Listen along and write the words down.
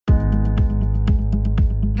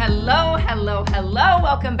Hello, hello, hello.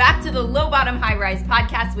 Welcome back to the Low Bottom High Rise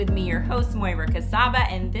podcast with me, your host, Moira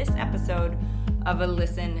Casaba, and this episode of A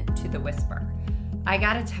Listen to the Whisper. I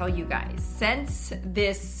gotta tell you guys, since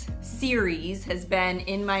this series has been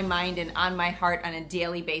in my mind and on my heart on a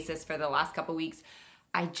daily basis for the last couple weeks,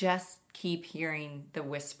 I just keep hearing the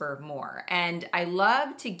whisper more. And I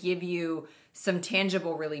love to give you some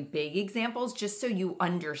tangible, really big examples just so you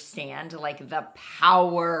understand like the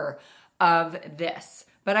power of this.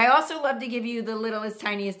 But I also love to give you the littlest,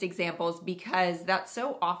 tiniest examples because that's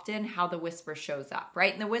so often how the whisper shows up,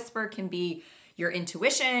 right? And the whisper can be your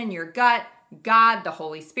intuition, your gut, God, the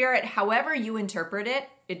Holy Spirit, however you interpret it,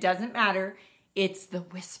 it doesn't matter. It's the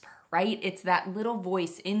whisper, right? It's that little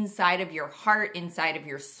voice inside of your heart, inside of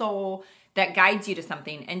your soul that guides you to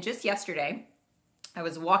something. And just yesterday, I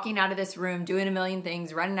was walking out of this room, doing a million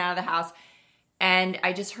things, running out of the house, and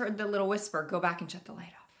I just heard the little whisper, go back and shut the light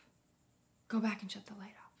off. Go back and shut the light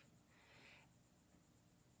off.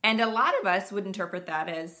 And a lot of us would interpret that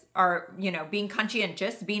as being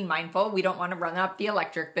conscientious, being mindful. We don't want to run up the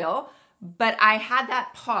electric bill. But I had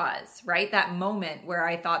that pause, right? That moment where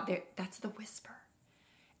I thought, that's the whisper.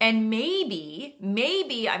 And maybe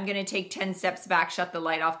I'm going to take 10 steps back, shut the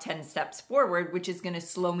light off 10 steps forward, which is going to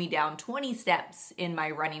slow me down 20 steps in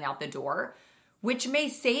my running out the door, which may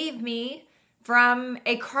save me from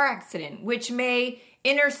a car accident, which may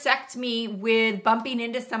intersect me with bumping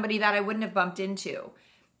into somebody that I wouldn't have bumped into.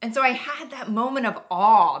 And so I had that moment of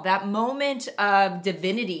awe, that moment of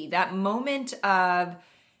divinity, that moment of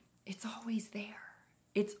it's always there.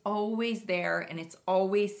 It's always there, and it's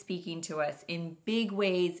always speaking to us in big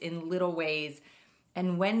ways, in little ways.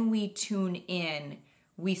 And when we tune in,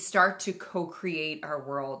 we start to co-create our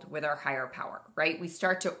world with our higher power, right? We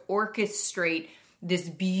start to orchestrate this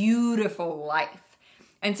beautiful life.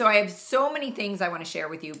 And so I have so many things I want to share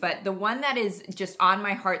with you, but the one that is just on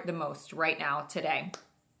my heart the most right now today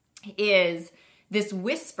is this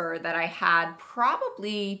whisper that I had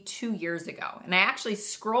probably 2 years ago. And I actually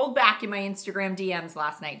scrolled back in my Instagram DMs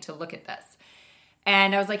last night to look at this.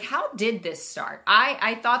 And I was like, how did this start?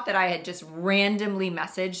 I thought that I had just randomly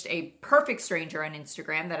messaged a perfect stranger on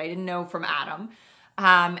Instagram that I didn't know from Adam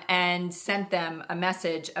and sent them a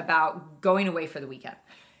message about going away for the weekend.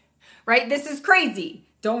 Right? This is crazy.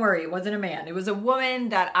 Don't worry, it wasn't a man. It was a woman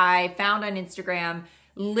that I found on Instagram,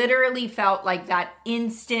 literally felt like that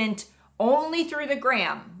instant, only through the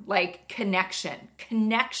gram, like connection.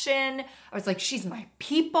 I was like, she's my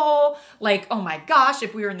people. Like, oh my gosh,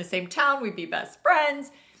 if we were in the same town, we'd be best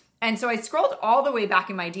friends. And so I scrolled all the way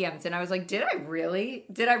back in my DMs and I was like, did I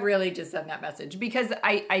really just send that message? Because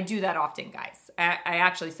I do that often, guys. I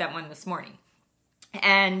actually sent one this morning.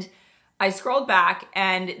 And I scrolled back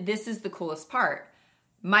and this is the coolest part.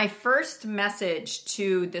 My first message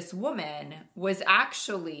to this woman was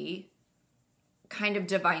actually kind of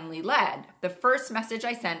divinely led. The first message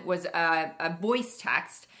I sent was a voice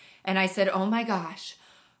text. And I said, oh my gosh,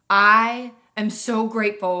 I am so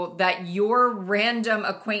grateful that your random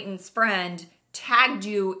acquaintance friend tagged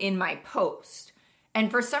you in my post.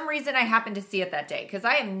 And for some reason, I happened to see it that day because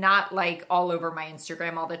I am not like all over my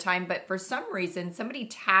Instagram all the time. But for some reason, somebody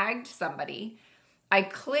tagged somebody. I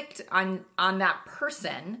clicked on that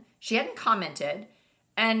person. She hadn't commented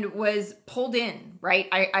and was pulled in, right?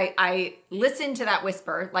 I listened to that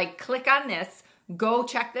whisper, like click on this, go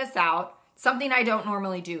check this out. Something I don't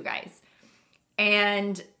normally do, guys.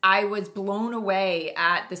 And I was blown away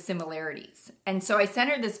at the similarities. And so I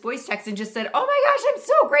sent her this voice text and just said, oh my gosh, I'm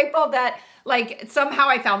so grateful that like somehow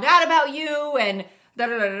I found out about you and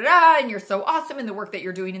and you're so awesome in the work that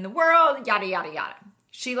you're doing in the world, yada, yada, yada.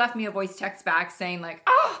 She left me a voice text back saying like,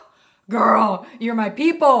 oh, girl, you're my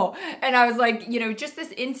people. And I was like, just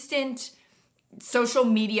this instant social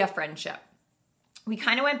media friendship. We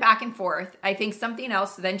kind of went back and forth. I think something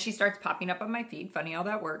else. Then she starts popping up on my feed. Funny how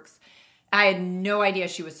that works. I had no idea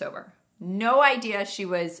she was sober. No idea she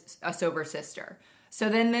was a sober sister. So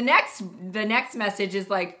then the next message is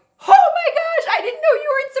like, oh my gosh, I didn't know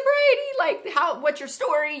you were in sobriety. Like, what's your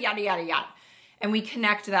story? Yada, yada, yada. And we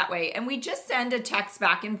connect that way. And we just send a text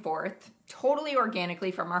back and forth, totally organically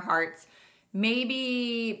from our hearts.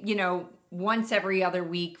 Maybe, once every other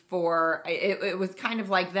week it was kind of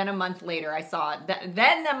like, then a month later I saw it.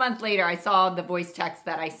 Then a month later I saw the voice text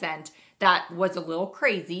that I sent that was a little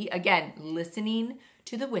crazy. Again, listening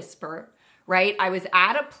to the whisper, right? I was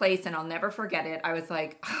at a place and I'll never forget it. I was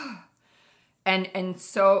like, And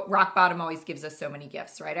so rock bottom always gives us so many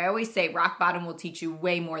gifts, right? I always say rock bottom will teach you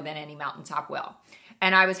way more than any mountaintop will.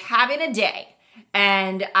 And I was having a day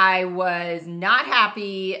and I was not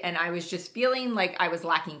happy and I was just feeling like I was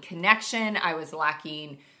lacking connection. I was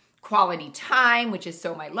lacking quality time, which is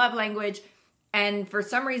so my love language. And for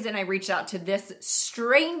some reason, I reached out to this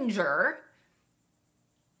stranger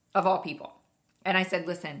of all people. And I said,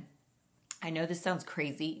 listen, I know this sounds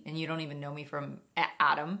crazy and you don't even know me from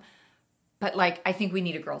Adam, but like, I think we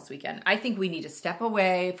need a girls' weekend. I think we need to step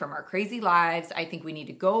away from our crazy lives. I think we need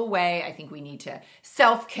to go away. I think we need to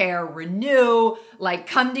self-care, renew, like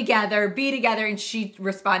come together, be together. And she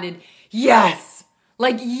responded, yes.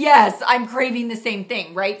 Like, yes, I'm craving the same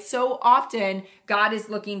thing, right? So often God is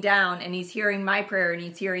looking down and he's hearing my prayer and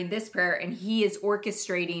he's hearing this prayer and he is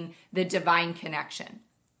orchestrating the divine connection.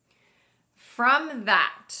 From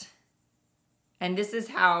that, and this is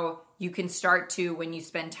how you can start to, when you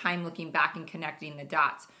spend time looking back and connecting the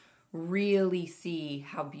dots, really see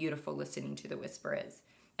how beautiful listening to the whisper is.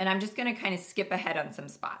 And I'm just going to kind of skip ahead on some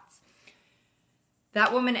spots.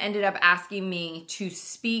 That woman ended up asking me to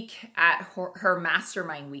speak at her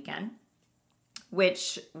mastermind weekend,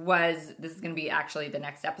 which was, this is going to be actually the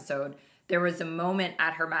next episode. There was a moment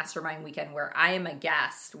at her mastermind weekend where I am a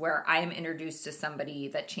guest, where I am introduced to somebody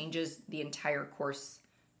that changes the entire course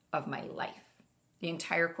of my life. The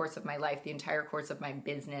entire course of my life, the entire course of my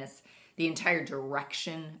business, the entire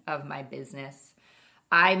direction of my business.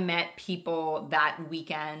 I met people that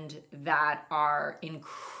weekend that are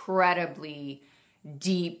incredibly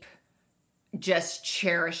deep, just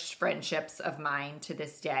cherished friendships of mine to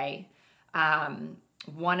this day.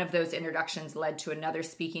 One of those introductions led to another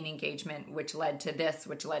speaking engagement, which led to this,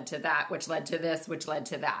 which led to that, which led to this, which led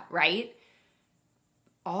to that, right?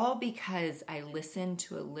 All because I listened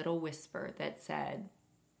to a little whisper that said,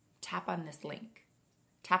 tap on this link,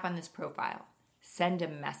 tap on this profile, send a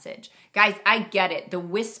message. Guys, I get it. The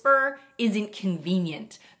whisper isn't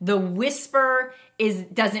convenient. The whisper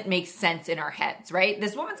doesn't make sense in our heads, right?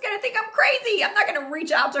 This woman's going to think I'm crazy. I'm not going to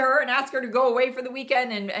reach out to her and ask her to go away for the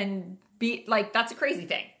weekend and be like, that's a crazy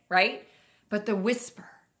thing, right? But the whisper,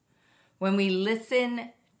 when we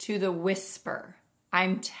listen to the whisper,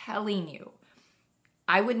 I'm telling you,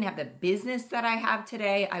 I wouldn't have the business that I have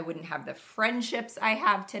today. I wouldn't have the friendships I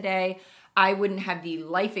have today. I wouldn't have the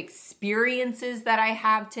life experiences that I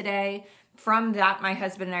have today. From that, my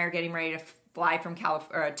husband and I are getting ready to fly from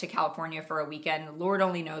to California for a weekend. Lord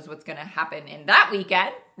only knows what's going to happen in that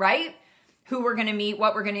weekend, right? Who we're going to meet,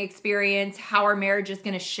 what we're going to experience, how our marriage is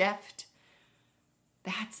going to shift.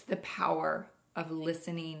 That's the power of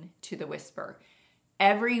listening to the whisper.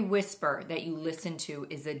 Every whisper that you listen to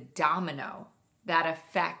is a domino that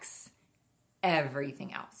affects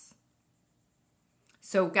everything else.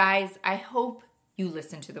 So guys, I hope you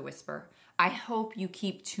listen to the whisper. I hope you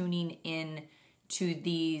keep tuning in to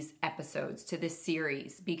these episodes, to this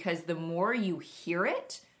series, because the more you hear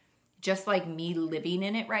it, just like me living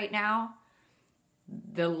in it right now,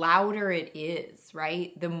 the louder it is,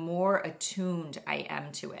 right? The more attuned I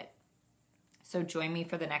am to it. So join me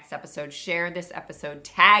for the next episode. Share this episode,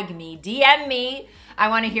 tag me, DM me. I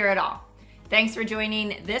want to hear it all. Thanks for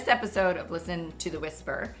joining this episode of Listen to the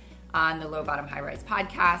Whisper on the Low Bottom High Rise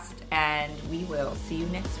podcast, and we will see you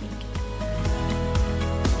next week.